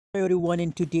Hello everyone,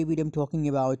 in today's video I'm talking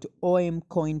about OM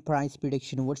coin price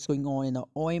prediction, what's going on in the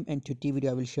OM, and today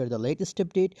video I will share the latest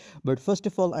update. But first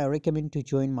of all, I recommend to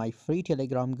join my free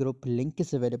Telegram group. Link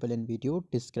is available in video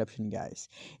description, guys.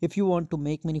 If you want to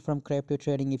make money from crypto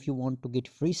trading, if you want to get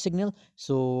free signal,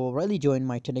 so really join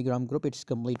my Telegram group. It's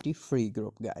completely free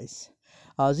group, guys.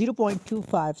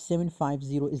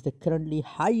 0.25750 is the currently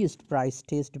highest price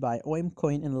tested by OM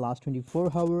coin in the last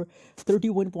 24 hour.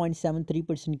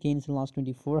 31.73% gains in the last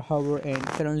 24 hour, and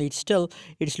currently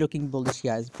it's looking bullish,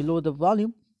 guys. Below the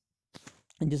volume,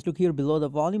 and just look here, below the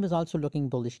volume is also looking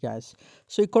bullish, guys.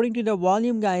 So according to the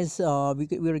volume, guys,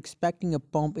 we're expecting a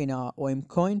pump in our OM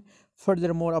coin.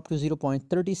 Furthermore, up to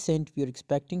 0.30 cent we are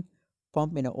expecting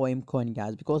pump in a OM coin,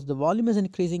 guys, because the volume is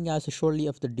increasing, guys. So surely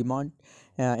if the demand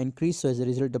increase, so as a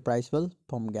result the price will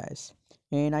pump, guys.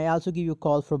 And I also give you a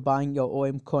call for buying your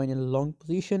OM coin in a long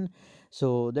position,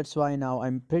 so that's why now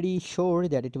I'm pretty sure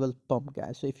that it will pump,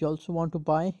 guys. So if you also want to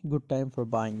buy, good time for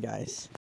buying, guys.